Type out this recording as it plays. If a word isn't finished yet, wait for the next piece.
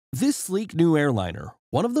This sleek new airliner,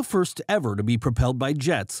 one of the first ever to be propelled by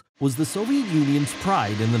jets, was the Soviet Union's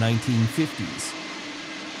pride in the 1950s.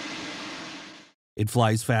 It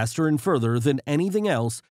flies faster and further than anything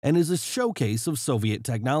else and is a showcase of Soviet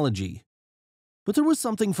technology. But there was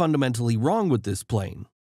something fundamentally wrong with this plane.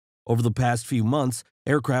 Over the past few months,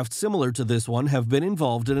 aircraft similar to this one have been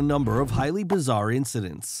involved in a number of highly bizarre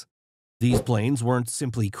incidents. These planes weren't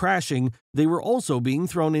simply crashing, they were also being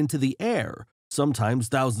thrown into the air, sometimes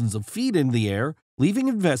thousands of feet in the air, leaving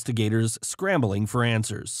investigators scrambling for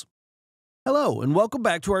answers. Hello and welcome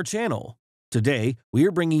back to our channel. Today, we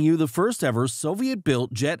are bringing you the first ever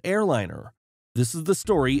Soviet-built jet airliner. This is the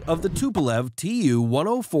story of the Tupolev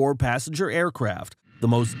Tu-104 passenger aircraft, the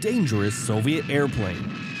most dangerous Soviet airplane.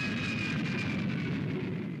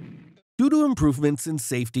 Due to improvements in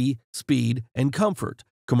safety, speed, and comfort,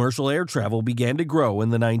 commercial air travel began to grow in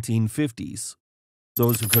the 1950s.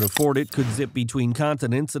 Those who could afford it could zip between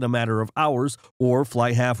continents in a matter of hours or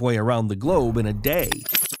fly halfway around the globe in a day.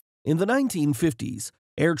 In the 1950s,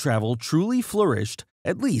 air travel truly flourished,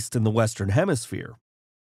 at least in the Western Hemisphere.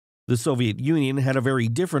 The Soviet Union had a very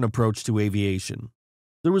different approach to aviation.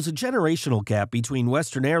 There was a generational gap between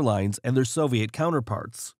Western airlines and their Soviet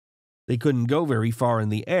counterparts. They couldn't go very far in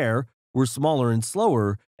the air, were smaller and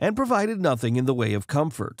slower, and provided nothing in the way of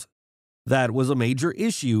comfort. That was a major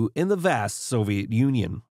issue in the vast Soviet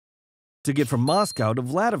Union. To get from Moscow to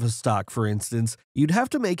Vladivostok, for instance, you'd have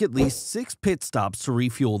to make at least 6 pit stops to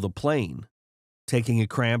refuel the plane. Taking a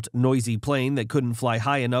cramped, noisy plane that couldn't fly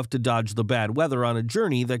high enough to dodge the bad weather on a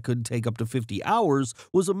journey that could take up to 50 hours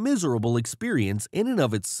was a miserable experience in and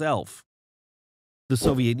of itself. The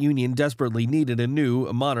Soviet Union desperately needed a new,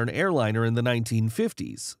 modern airliner in the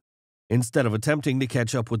 1950s. Instead of attempting to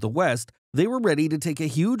catch up with the West, they were ready to take a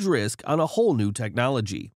huge risk on a whole new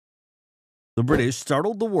technology. The British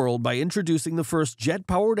startled the world by introducing the first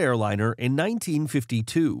jet-powered airliner in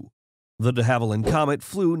 1952. The de Havilland Comet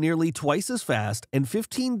flew nearly twice as fast and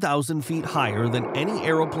 15,000 feet higher than any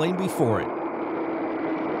aeroplane before it.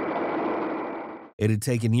 It had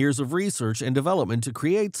taken years of research and development to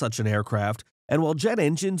create such an aircraft, and while jet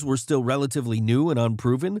engines were still relatively new and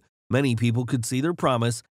unproven, many people could see their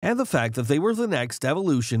promise and the fact that they were the next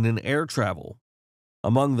evolution in air travel.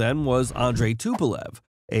 Among them was Andrei Tupolev,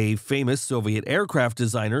 a famous Soviet aircraft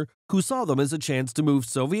designer who saw them as a chance to move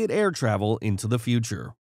Soviet air travel into the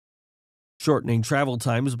future. Shortening travel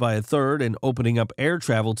times by a third and opening up air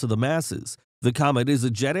travel to the masses, the Comet is a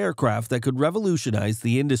jet aircraft that could revolutionize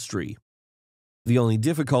the industry. The only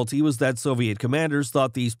difficulty was that Soviet commanders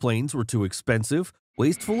thought these planes were too expensive,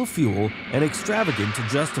 wasteful of fuel, and extravagant to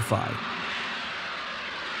justify.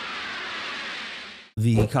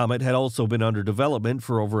 The Comet had also been under development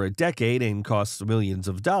for over a decade and cost millions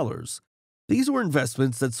of dollars. These were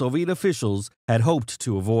investments that Soviet officials had hoped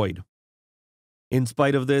to avoid. In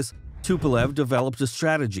spite of this, Tupolev developed a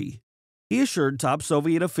strategy. He assured top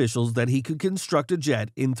Soviet officials that he could construct a jet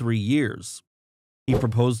in 3 years. He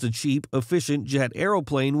proposed a cheap, efficient jet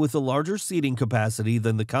aeroplane with a larger seating capacity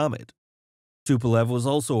than the Comet. Tupolev was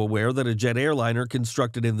also aware that a jet airliner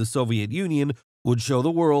constructed in the Soviet Union would show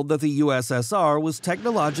the world that the USSR was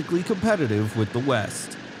technologically competitive with the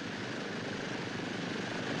West.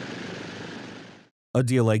 A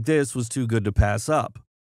deal like this was too good to pass up.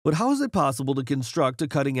 But how is it possible to construct a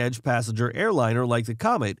cutting-edge passenger airliner like the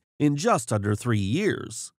Comet in just under 3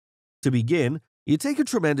 years? To begin, you take a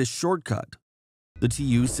tremendous shortcut. The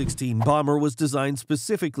Tu-104 bomber was designed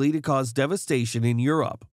specifically to cause devastation in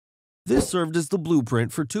Europe. This served as the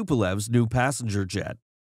blueprint for Tupolev's new passenger jet.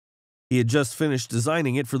 He had just finished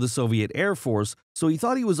designing it for the Soviet Air Force, so he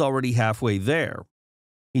thought he was already halfway there.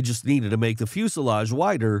 He just needed to make the fuselage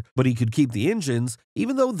wider, but he could keep the engines,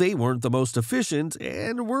 even though they weren't the most efficient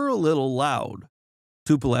and were a little loud.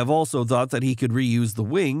 Tupolev also thought that he could reuse the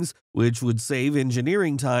wings, which would save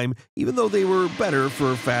engineering time, even though they were better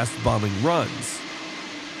for fast bombing runs.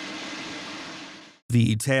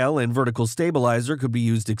 The tail and vertical stabilizer could be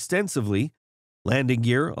used extensively. Landing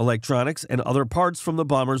gear, electronics, and other parts from the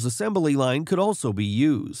bomber's assembly line could also be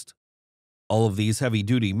used. All of these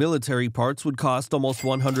heavy-duty military parts would cost almost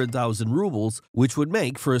 100,000 rubles, which would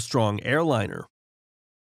make for a strong airliner.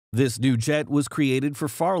 This new jet was created for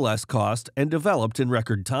far less cost and developed in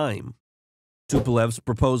record time. Tupolev's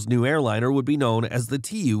proposed new airliner would be known as the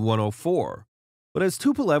Tu-104. But as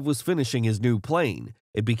Tupolev was finishing his new plane,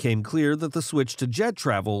 it became clear that the switch to jet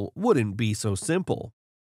travel wouldn't be so simple.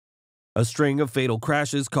 A string of fatal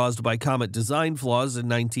crashes caused by Comet design flaws in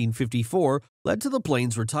 1954 led to the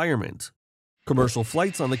plane's retirement. Commercial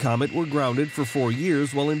flights on the Comet were grounded for 4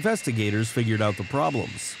 years while investigators figured out the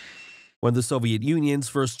problems. When the Soviet Union's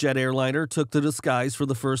first jet airliner took to the skies for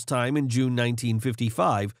the first time in June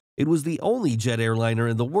 1955, it was the only jet airliner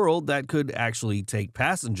in the world that could actually take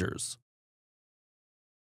passengers.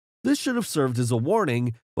 This should have served as a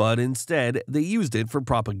warning, but instead they used it for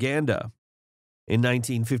propaganda. In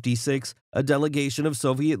 1956, a delegation of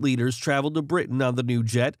Soviet leaders traveled to Britain on the new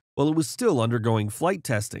jet while it was still undergoing flight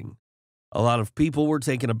testing. A lot of people were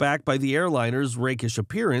taken aback by the airliner's rakish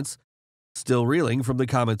appearance. Still reeling from the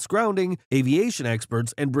comet's grounding, aviation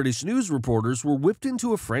experts and British news reporters were whipped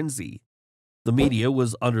into a frenzy. The media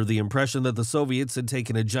was under the impression that the Soviets had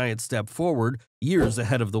taken a giant step forward years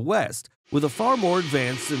ahead of the West, with a far more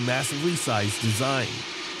advanced and massively sized design.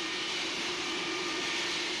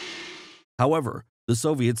 However, the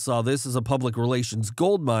Soviets saw this as a public relations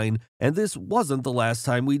goldmine, and this wasn't the last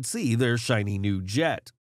time we'd see their shiny new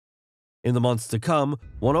jet. In the months to come,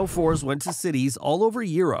 104s went to cities all over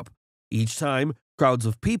Europe. Each time, crowds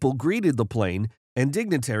of people greeted the plane, and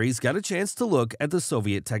dignitaries got a chance to look at the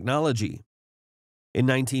Soviet technology. In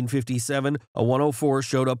 1957, a 104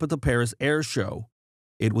 showed up at the Paris Air Show.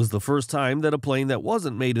 It was the first time that a plane that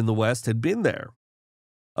wasn't made in the West had been there.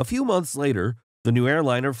 A few months later, the new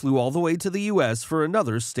airliner flew all the way to the US for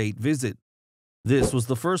another state visit. This was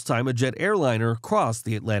the first time a jet airliner crossed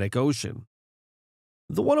the Atlantic Ocean.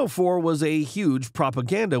 The 104 was a huge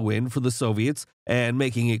propaganda win for the Soviets, and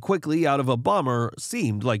making it quickly out of a bomber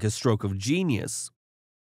seemed like a stroke of genius.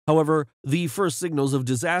 However, the first signals of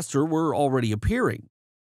disaster were already appearing.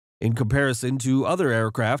 In comparison to other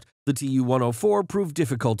aircraft, the Tu-104 proved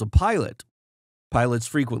difficult to pilot. Pilots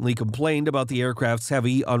frequently complained about the aircraft's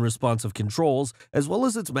heavy, unresponsive controls, as well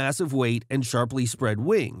as its massive weight and sharply spread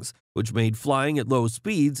wings, which made flying at low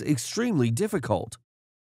speeds extremely difficult.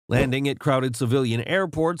 Landing at crowded civilian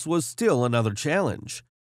airports was still another challenge.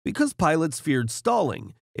 Because pilots feared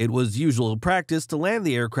stalling, it was usual practice to land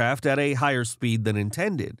the aircraft at a higher speed than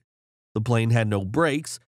intended. The plane had no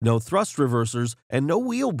brakes, no thrust reversers, and no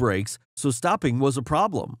wheel brakes, so stopping was a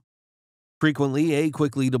problem. Frequently, a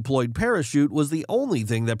quickly deployed parachute was the only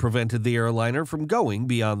thing that prevented the airliner from going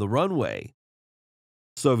beyond the runway.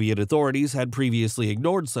 Soviet authorities had previously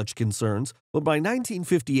ignored such concerns, but by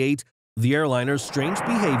 1958, the airliner's strange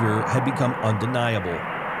behavior had become undeniable.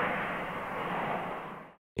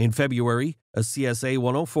 In February, a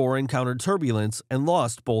CSA-104 encountered turbulence and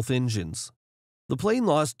lost both engines. The plane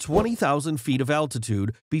lost 20,000 feet of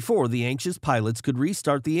altitude before the anxious pilots could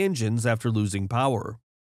restart the engines after losing power.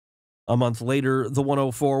 A month later, the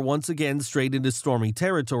 104 once again strayed into stormy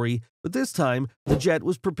territory, but this time the jet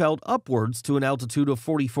was propelled upwards to an altitude of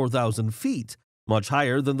 44,000 feet, much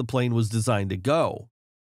higher than the plane was designed to go.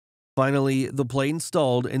 Finally, the plane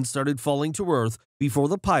stalled and started falling to Earth before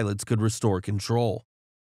the pilots could restore control.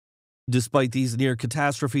 Despite these near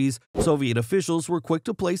catastrophes, Soviet officials were quick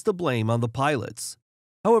to place the blame on the pilots.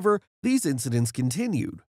 However, these incidents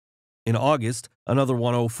continued. In August, another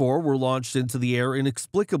 104 were launched into the air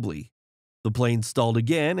inexplicably. The plane stalled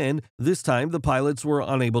again, and this time the pilots were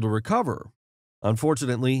unable to recover.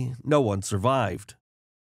 Unfortunately, no one survived.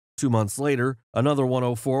 2 months later, another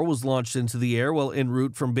 104 was launched into the air while en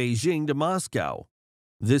route from Beijing to Moscow.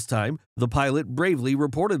 This time, the pilot bravely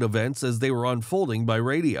reported events as they were unfolding by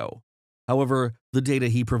radio. However, the data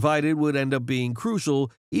he provided would end up being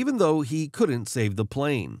crucial, even though he couldn't save the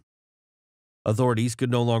plane. Authorities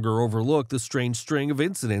could no longer overlook the strange string of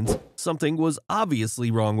incidents. Something was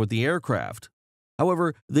obviously wrong with the aircraft.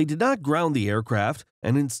 However, they did not ground the aircraft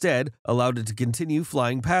and instead allowed it to continue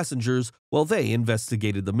flying passengers while they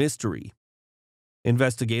investigated the mystery.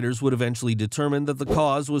 Investigators would eventually determine that the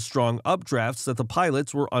cause was strong updrafts that the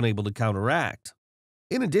pilots were unable to counteract.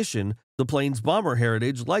 In addition, the plane's bomber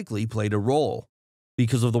heritage likely played a role.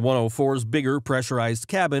 Because of the 104's bigger pressurized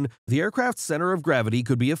cabin, the aircraft's center of gravity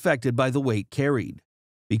could be affected by the weight carried.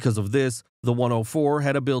 Because of this, the 104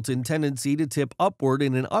 had a built-in tendency to tip upward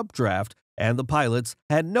in an updraft, and the pilots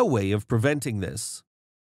had no way of preventing this.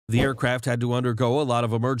 The aircraft had to undergo a lot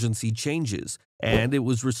of emergency changes, and it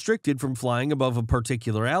was restricted from flying above a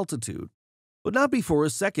particular altitude. But not before a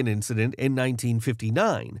second incident in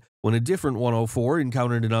 1959, when a different 104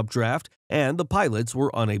 encountered an updraft and the pilots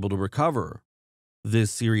were unable to recover.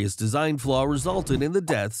 This serious design flaw resulted in the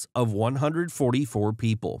deaths of 144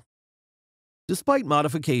 people. Despite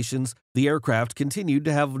modifications, the aircraft continued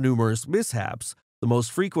to have numerous mishaps, the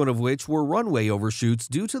most frequent of which were runway overshoots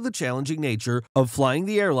due to the challenging nature of flying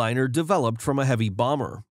the airliner developed from a heavy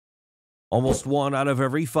bomber. Almost 1 out of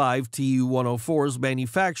every 5 Tu-104s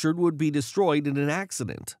manufactured would be destroyed in an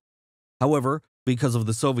accident. However, because of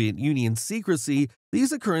the Soviet Union's secrecy,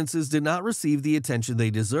 these occurrences did not receive the attention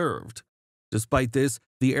they deserved. Despite this,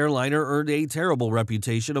 The airliner earned a terrible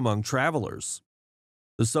reputation among travelers.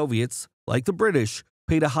 The Soviets, like the British,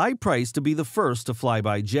 paid a high price to be the first to fly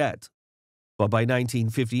by jet. But by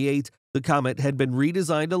 1958, the Comet had been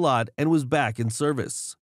redesigned a lot and was back in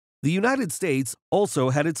service. The United States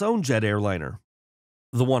also had its own jet airliner.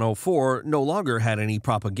 The 104 no longer had any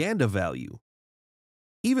propaganda value.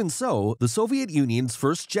 Even so, the Soviet Union's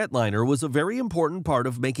first jetliner was a very important part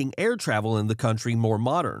of making air travel in the country more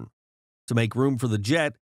modern. To make room for the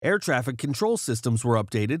jet, air traffic control systems were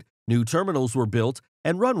updated, new terminals were built,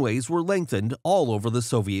 and runways were lengthened all over the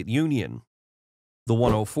Soviet Union. The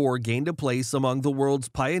 104 gained a place among the world's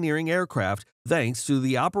pioneering aircraft thanks to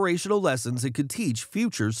the operational lessons it could teach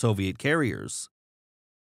future Soviet carriers.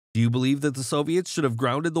 Do you believe that the Soviets should have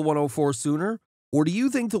grounded the 104 sooner? Or do you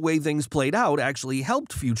think the way things played out actually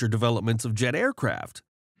helped future developments of jet aircraft?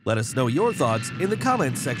 Let us know your thoughts in the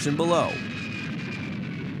comments section below.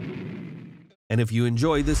 And if you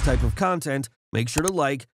enjoy this type of content, make sure to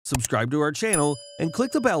like, subscribe to our channel, and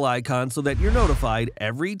click the bell icon so that you're notified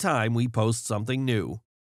every time we post something new.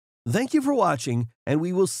 Thank you for watching, and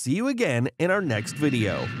we will see you again in our next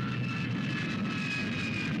video.